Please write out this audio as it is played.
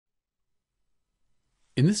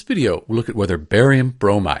In this video, we'll look at whether barium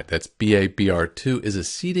bromide, that's BaBr2, is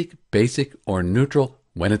acidic, basic, or neutral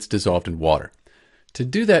when it's dissolved in water. To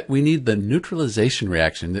do that, we need the neutralization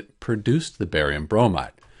reaction that produced the barium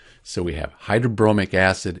bromide. So we have hydrobromic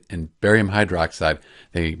acid and barium hydroxide.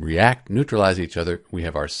 They react, neutralize each other. We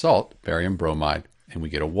have our salt, barium bromide, and we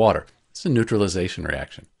get a water. It's a neutralization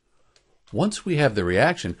reaction. Once we have the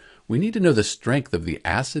reaction, we need to know the strength of the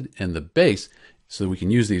acid and the base so that we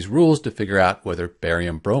can use these rules to figure out whether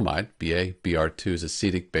barium bromide, BaBr2, is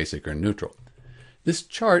acidic, basic, or neutral. This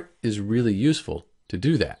chart is really useful to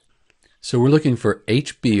do that. So we're looking for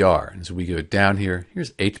HBr, and so we go down here.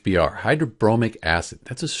 Here's HBr, hydrobromic acid.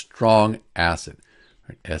 That's a strong acid,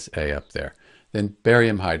 Sa up there. Then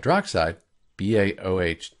barium hydroxide,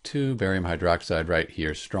 BaOH2, barium hydroxide right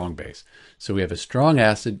here, strong base. So we have a strong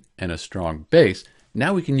acid and a strong base.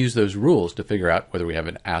 Now we can use those rules to figure out whether we have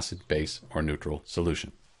an acid, base, or neutral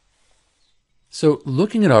solution. So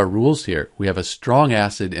looking at our rules here, we have a strong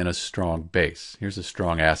acid and a strong base. Here's a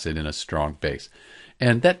strong acid and a strong base.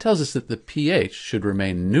 And that tells us that the pH should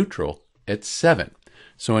remain neutral at 7.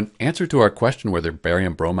 So in answer to our question whether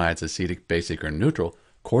barium bromide is acidic, basic, or neutral,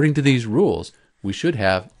 according to these rules, we should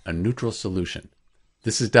have a neutral solution.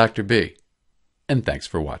 This is Dr. B, and thanks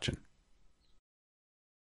for watching.